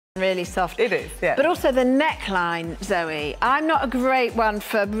Really soft. It is, yeah. But also the neckline, Zoe. I'm not a great one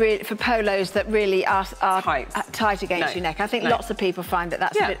for polos that really are tight against your neck. I think lots of people find that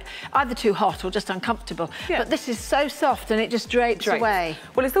that's a bit either too hot or just uncomfortable. Yeah. But this is so soft and it just drapes away.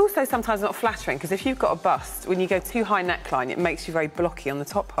 Well, it's also sometimes not flattering because if you've got a bust, when you go too high neckline, it makes you very blocky on the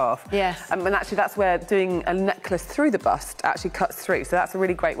top half. Yes. And actually, that's where doing a necklace through the bust actually cuts through. So that's a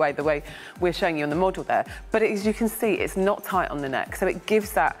really great way, the way we're showing you on the model there. But as you can see, it's not tight on the neck, so it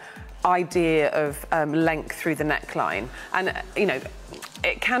gives that idea of length through the neckline. And, you know,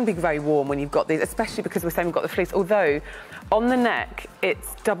 it can be very warm when you've got these, especially because we're saying we've got the fleece, although on the neck,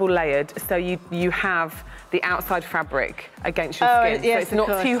 it's double layered, so you have the outside fabric against your skin, yes, so it's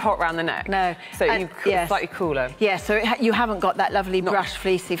not too hot around the neck. No. So slightly cooler. Yeah, so you haven't got that lovely brushed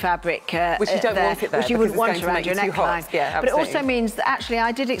fleecy fabric which you don't want it there, which you wouldn't want around your neckline. Yeah, but it also means that actually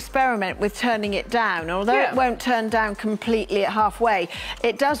I did experiment with turning it down. Although it won't turn down completely at halfway,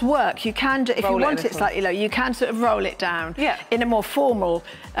 it does work. You can, if you want it slightly low, you can sort of roll it down in a more formal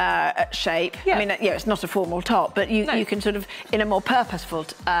shape. I mean, it's not a formal top, but you can sort of, in a more purposeful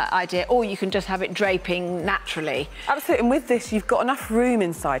idea, or you can just have it draping naturally. Absolutely, and with this, you've got enough room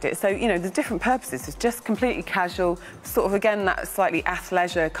inside it. So, you know, there's different purposes. It's just completely casual, sort of, again, that slightly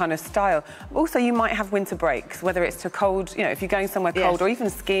athleisure kind of style. Also, you might have winter breaks, whether it's to cold, you know, if you're going somewhere cold, or even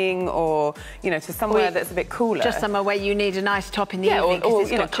skiing, or, you know, to somewhere that's a bit cooler. Just somewhere where you need a nice top in the evening, or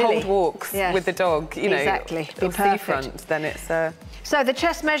you know, cold walks with the dog, you know. Exactly, or seafront, then it's... So the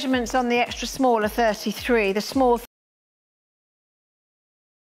chest measurements on the extra small are 33. The small...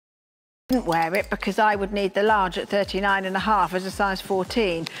 Didn't wear it because I would need the large at 39.5 as a size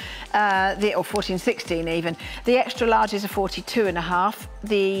 14, or 14-16 even. The extra large is a 42.5.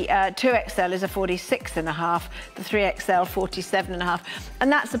 The 2XL is a 46.5. The 3XL 47.5.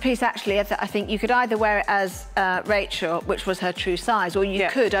 And that's the piece actually I think you could either wear it as Rachel, which was her true size, or you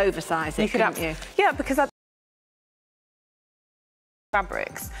could oversize it. Couldn't you? Yeah, because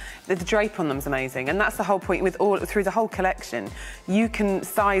fabrics, the drape on them is amazing, and that's the whole point with through the whole collection. You can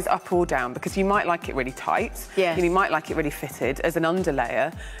size up or down because you might like it really tight, you might like it really fitted as an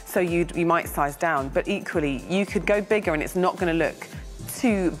underlayer, so you might size down, but equally you could go bigger and it's not going to look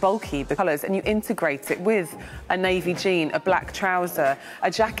too bulky, the colours, and you integrate it with a navy jean, a black trouser,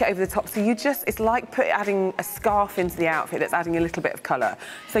 a jacket over the top. So it's like adding a scarf into the outfit that's adding a little bit of colour.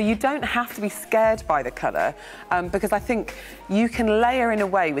 So you don't have to be scared by the colour, because I think you can layer in a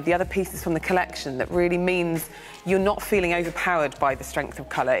way with the other pieces from the collection that really means you're not feeling overpowered by the strength of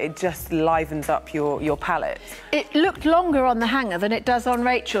colour. It just livens up your palette. It looked longer on the hanger than it does on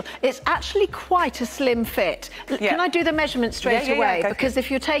Rachel. It's actually quite a slim fit. Can I do the measurement straight away? Because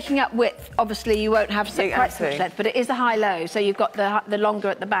if you're taking up width, obviously you won't have quite so much length, but it is a high-low, so you've got the longer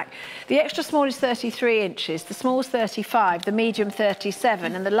at the back. The extra small is 33 inches, the small is 35, the medium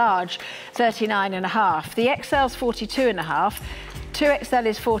 37, and the large 39.5. The XL's 42.5. 2XL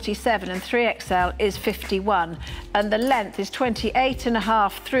is 47 and 3XL is 51, and the length is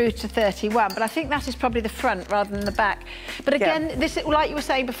 28.5 through to 31, but I think that is probably the front rather than the back. But again, this, like you were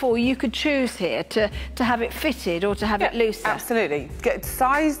saying before, you could choose here to have it fitted or to have it looser. Absolutely. Get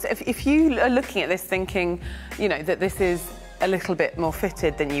sized. If you are looking at this thinking, you know, that this is a little bit more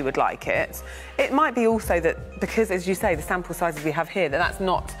fitted than you would like it, it might be also that because, as you say, the sample sizes we have here, that's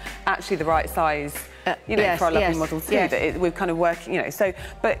not actually the right size, you know, for our lovely model too, that we're kind of working, you know, so,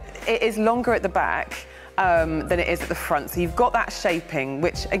 but it is longer at the back than it is at the front, so you've got that shaping,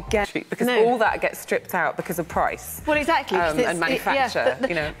 which again, because all that gets stripped out because of price. Well, exactly. And manufacture,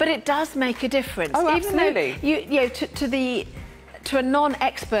 you know. But it does make a difference. Oh, absolutely. Even though, to a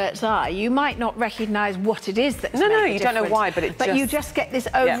non-expert's eye, you might not recognise what it is that's you don't know why, but you just get this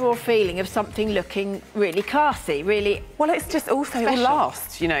overall feeling of something looking really classy, really. Well, it's just also it will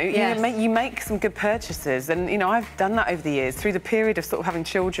last, you know. You make some good purchases, and you know I've done that over the years through the period of sort of having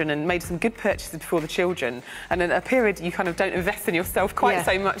children and made some good purchases before the children, and in a period you kind of don't invest in yourself quite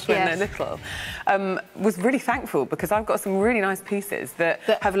so much when they're little. Was really thankful because I've got some really nice pieces that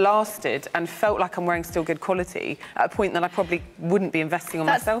have lasted and felt like I'm wearing still good quality at a point that I probably wouldn't be investing on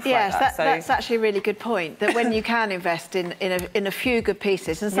myself like that. That's actually a really good point, that when you can invest in a few good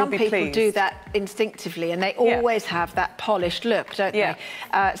pieces, and some people do that instinctively, and they always have that polished look, don't they?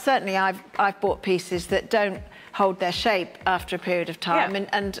 Certainly I've bought pieces that don't hold their shape after a period of time,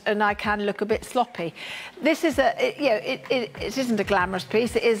 and I can look a bit sloppy. This is it isn't a glamorous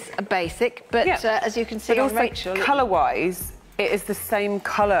piece, it is a basic, but as you can see on Rachel, colour-wise, it is the same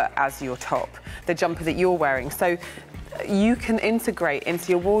colour as your top, the jumper that you're wearing. So you can integrate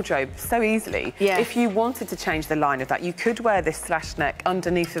into your wardrobe so easily. Yes. If you wanted to change the line of that, you could wear this slash neck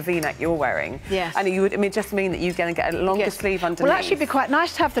underneath the V-neck you're wearing. Yes. And it would just mean that you're going to get a longer sleeve underneath. Well, actually, it'd be quite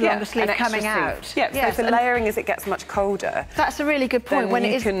nice to have the longer sleeve coming out. Yeah, yes. So for layering as it gets much colder. That's a really good point. When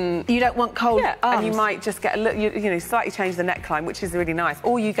you don't want cold arms. And you might just get a look, you know, slightly change the neckline, which is really nice.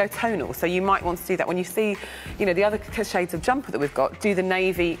 Or you go tonal, so you might want to do that when you see, you know, the other shades of jumper that we've got. Do the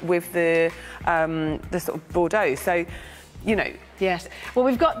navy with the sort of Bordeaux. So, you know. Yes. Well,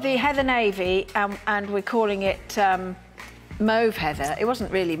 we've got the heather navy, and we're calling it mauve heather. It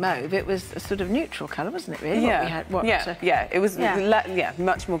wasn't really mauve. It was a sort of neutral colour, wasn't it? Really? Yeah. It was.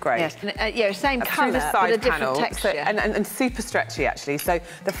 Much more grey. Yes. And, same colour, but a different texture. And super stretchy actually. So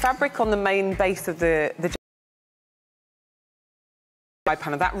the fabric on the main base of the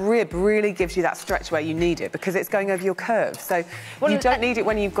panel, that rib really gives you that stretch where you need it because it's going over your curves. So you don't need it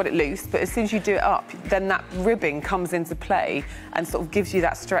when you've got it loose, but as soon as you do it up, then that ribbing comes into play and sort of gives you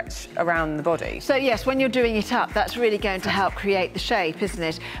that stretch around the body. So yes, when you're doing it up, that's really going to help create the shape, isn't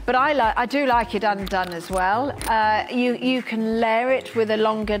it? But I do like it undone as well. You can layer it with a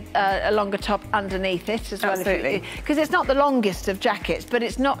longer top underneath it as well. Absolutely. Because it's not the longest of jackets, but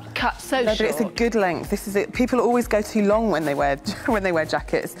it's not cut so short. But it's a good length. This is it. People always go too long when they wear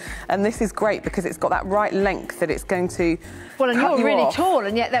jackets, and this is great because it's got that right length that it's going to. Well, and you're really tall,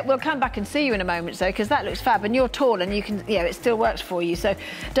 and yet we'll come back and see you in a moment, so because that looks fab, and you're tall, and you can, it still works for you. So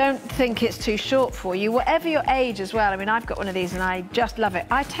don't think it's too short for you, whatever your age as well. I mean, I've got one of these, and I just love it.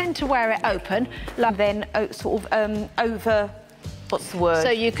 I tend to wear it open, then sort of over. What's the word?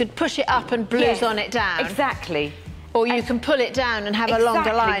 So you could push it up and blues on it down. Exactly. Or you can pull it down and have a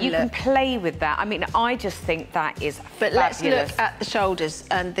longer line. You can play with that. I mean, I just think that is But fabulous. Let's look at the shoulders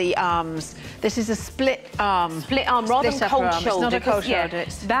and the arms. This is a split arm. Split arm, rather than cold shoulder. It's not a cold shoulder.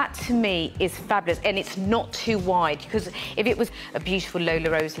 That, to me, is fabulous. And it's not too wide, because if it was a beautiful Lola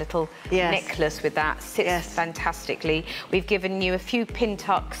Rose little necklace with that, sits fantastically. We've given you a few pin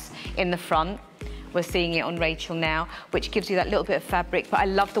tucks in the front. We're seeing it on Rachel now, which gives you that little bit of fabric, but I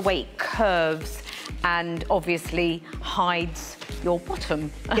love the way it curves and obviously hides your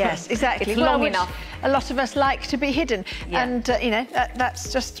bottom. Yes, exactly. It's long enough. A lot of us like to be hidden, and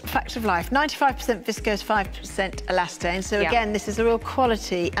that's just fact of life. 95% viscose, 5% elastane. So again, this is a real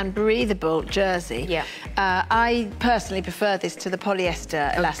quality and breathable jersey. Yeah. I personally prefer this to the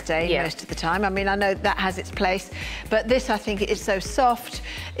polyester elastane most of the time. I mean, I know that has its place, but this, I think, is so soft.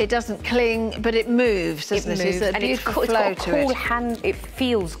 It doesn't cling, but it moves, doesn't it? It's a beautiful flow to it. It's got a cool hand. It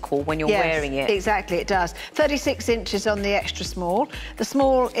feels cool when you're wearing it. Exactly, it does. 36 inches on the extra small. The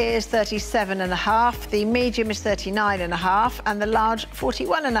small is 37.5. The medium is 39.5, and the large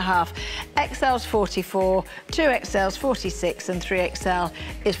 41.5. XL's 44, 2XL's 46, and 3XL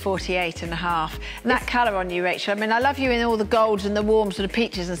is 48.5. And that colour on you, Rachel, I mean, I love you in all the golds and the warm sort of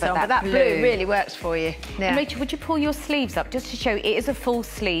peaches and so on, but that blue really works for you. Yeah. And Rachel, would you pull your sleeves up just to show it is a full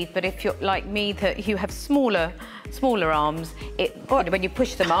sleeve, but if you're like me, that you have smaller arms, when you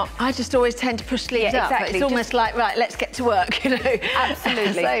push them up. I just always tend to push sleeves up. Exactly. It's almost like, right, let's get to work, you know.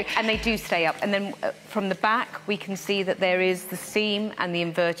 Absolutely. And they do stay up. And then from the back, we can see that there is the seam and the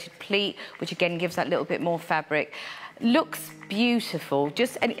inverted pleat, which again gives that little bit more fabric. Looks beautiful,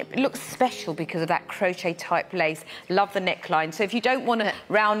 and it looks special because of that crochet type lace. Love the neckline. So if you don't want a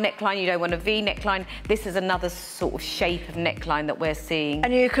round neckline, you don't want a V neckline, this is another sort of shape of neckline that we're seeing.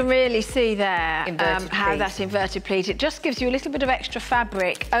 And you can really see there how that inverted pleat, it just gives you a little bit of extra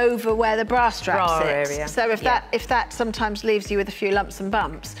fabric over where the bra strap sits. Area. So if that sometimes leaves you with a few lumps and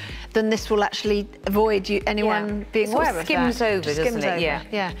bumps, then this will actually avoid anyone being aware of that. Skims over, doesn't it?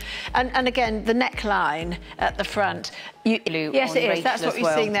 Yeah. And again, the neckline at the front. Yes, it is. That's what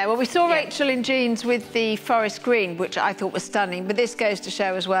we're seeing there. Well, we saw Rachel in jeans with the forest green, which I thought was stunning. But this goes to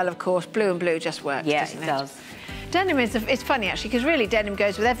show as well, of course, blue and blue just works, doesn't it? Yeah, it does. Denim it's funny, actually, because really denim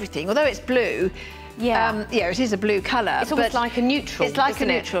goes with everything. Although it's blue, it is a blue colour. It's almost like a neutral. It's like a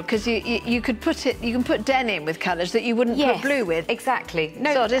neutral because you can put denim with colours that you wouldn't put blue with. Exactly.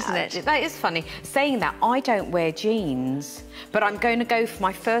 No, it's odd, isn't it? That is funny. Saying that, I don't wear jeans, but I'm going to go for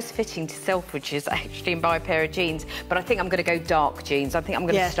my first fitting to Selfridges actually and buy a pair of jeans. But I think I'm going to go dark jeans. I think I'm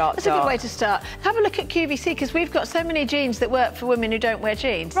going to start dark. That's a good way to start. Have a look at QVC because we've got so many jeans that work for women who don't wear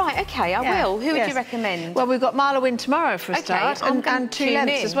jeans. Right. Okay. I will. Who would you recommend? Well, we've got Marla Wynne tomorrow for a start, and two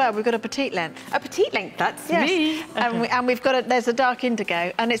lengths as well. We've got a petite length. A petite length. That's me. And we've got there's a dark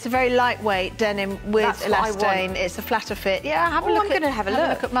indigo, and it's a very lightweight denim with elastane. It's a flatter fit. Yeah, have a look. I'm going to have a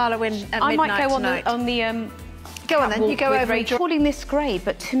look at Marla Wynne at midnight I might go tonight. on the Go on then, you go over and calling this grey,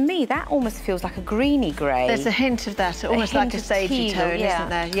 but to me that almost feels like a greeny grey. There's a hint of that, almost like a sagey tone, isn't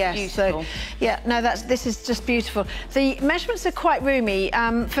there? Yes. Beautiful. So, yeah, no, this is just beautiful. The measurements are quite roomy.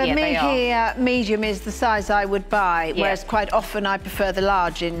 For me here, medium is the size I would buy, whereas quite often I prefer the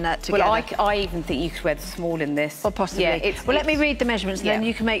large in together. Well, I even think you could wear the small in this. Or possibly. Yeah, well, let me read the measurements, and then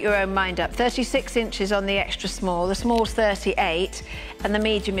you can make your own mind up. 36 inches on the extra small, the small's 38, and the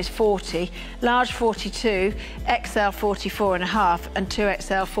medium is 40, large 42, XL 44.5, and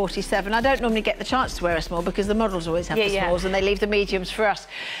 2XL 47. I don't normally get the chance to wear a small because the models always have the smalls and they leave the mediums for us,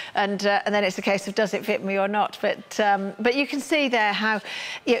 and then it's a case of does it fit me or not. But you can see there how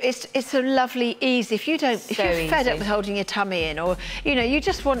it's a lovely, easy. If you're fed up with holding your tummy in, or you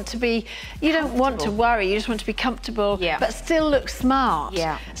just want to be, you don't want to worry, you just want to be comfortable, but still look smart.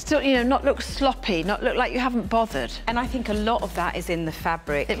 Still, not look sloppy, not look like you haven't bothered. And I think a lot of that is in the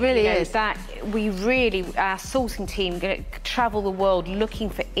fabric. It really is. That we really, our sourcing team, travel the world looking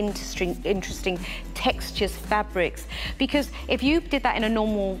for interesting textures, fabrics. Because if you did that in a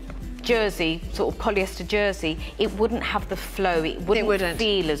normal jersey, sort of polyester jersey, it wouldn't have the flow, it wouldn't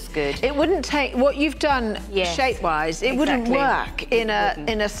feel as good. It wouldn't take what you've done shape-wise, it wouldn't work in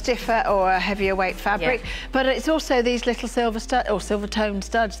a stiffer or a heavier weight fabric. But it's also these little silver stud or silver tone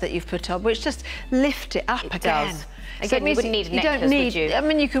studs that you've put on, which just lift it up again. So it means you wouldn't need a necklace, would you? I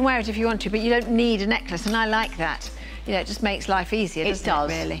mean, you can wear it if you want to, but you don't need a necklace, and I like that. It just makes life easier, doesn't it,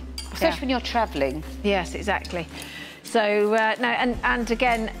 really? Especially when you're travelling. Yes, exactly. So, no, and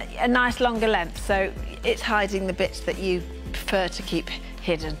again, a nice longer length, so it's hiding the bits that you prefer to keep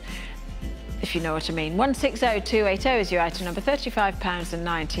hidden, if you know what I mean. 160280 is your item number,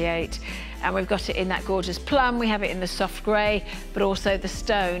 £35.98. And we've got it in that gorgeous plum. We have it in the soft grey, but also the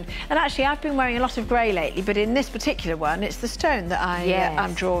stone. And actually, I've been wearing a lot of grey lately, but in this particular one, it's the stone that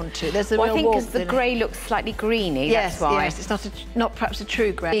I'm drawn to. There's a real I think because the grey looks slightly greeny. Yes, that's why. Yes, it's not perhaps a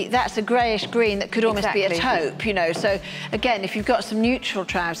true grey. That's a greyish green that could almost be a taupe, So again, if you've got some neutral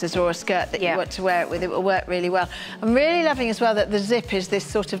trousers or a skirt that you want to wear it with, it will work really well. I'm really loving as well that the zip is this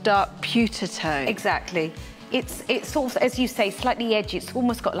sort of dark pewter tone. Exactly. It's also, as you say, slightly edgy. It's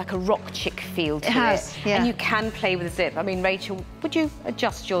almost got like a rock chick feel to it. And you can play with the zip. I mean, Rachel, would you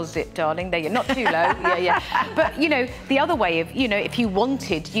adjust your zip, darling? There, you're not too low. But, the other way of, if you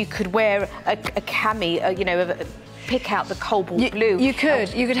wanted, you could wear a cami, pick out the cobalt blue. You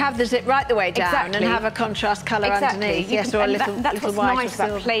could have the zip right the way down and have a contrast colour underneath. Yes, or a little that's what's white nice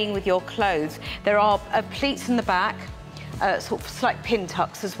about playing with your clothes. There are pleats in the back, sort of slight pin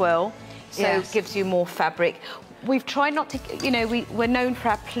tucks as well. So it gives you more fabric. We've tried not to, we're known for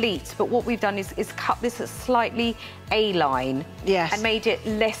our pleats, but what we've done is cut this at slightly A-line and made it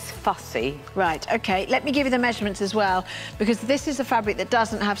less fussy. Right, OK. Let me give you the measurements as well, because this is a fabric that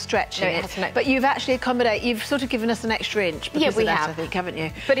doesn't have stretch in it. But you've actually you've sort of given us an extra inch because of that, I think, haven't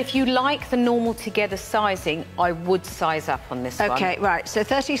you? But if you like the normal together sizing, I would size up on this one. OK, right. So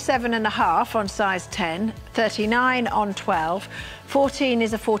 37.5 on size 10, 39 on 12, 14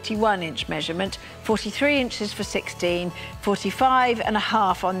 is a 41-inch measurement, 43 inches for 16,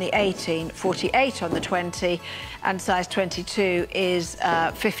 45.5 on the 18, 48 on the 20, and size 22 is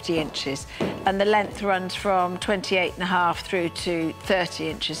 50 inches. And the length runs from 28.5 through to 30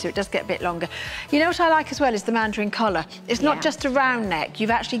 inches, so it does get a bit longer. You know what I like as well is the mandarin collar. It's not just a round neck,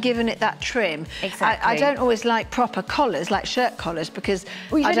 you've actually given it that trim. Exactly. I don't always like proper collars, like shirt collars, because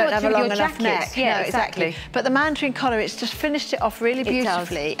I don't have a long enough neck. Yeah, exactly. But the mandarin collar, it's just finished it off really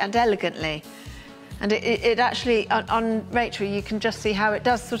beautifully and elegantly. And it actually, on Rachel, you can just see how it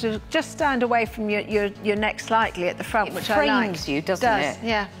does sort of just stand away from your neck slightly at the front, which I like. It frames you, doesn't it?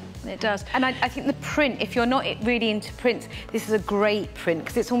 Yeah, it does. And I think the print, if you're not really into prints, this is a great print,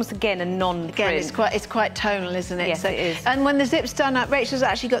 because it's almost, again, a non-print. Again, it's quite tonal, isn't it? Yes, it is. And when the zip's done up, Rachel's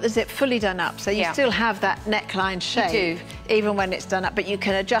actually got the zip fully done up, so you still have that neckline shape, even when it's done up, but you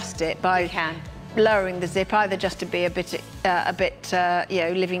can adjust it by lowering the zip, either just to be a bit,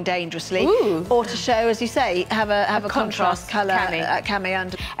 living dangerously, or to show, as you say, have a contrast colour cami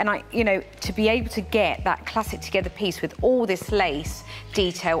under. And to be able to get that classic together piece with all this lace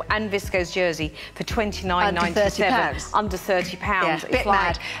detail and viscose jersey for £29.97, under £30. Yeah, bit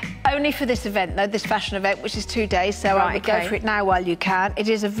mad. Only for this event, though, this fashion event, which is 2 days, so I would go for it now while you can. It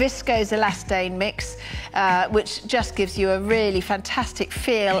is a viscose elastane mix, which just gives you a really fantastic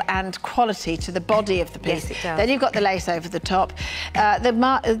feel and quality to the body of the piece. Yes, it does. Then you've got the lace over the top.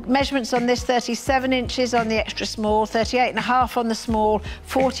 The measurements on this, 37 inches on the extra small, 38.5 on the small,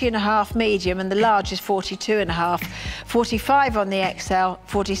 40.5 medium, and the large is 42.5, 45 on the XL,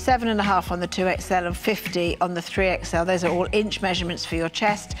 47.5 on the 2XL, and 50 on the 3XL. Those are all inch measurements for your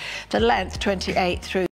chest. The length, 28 through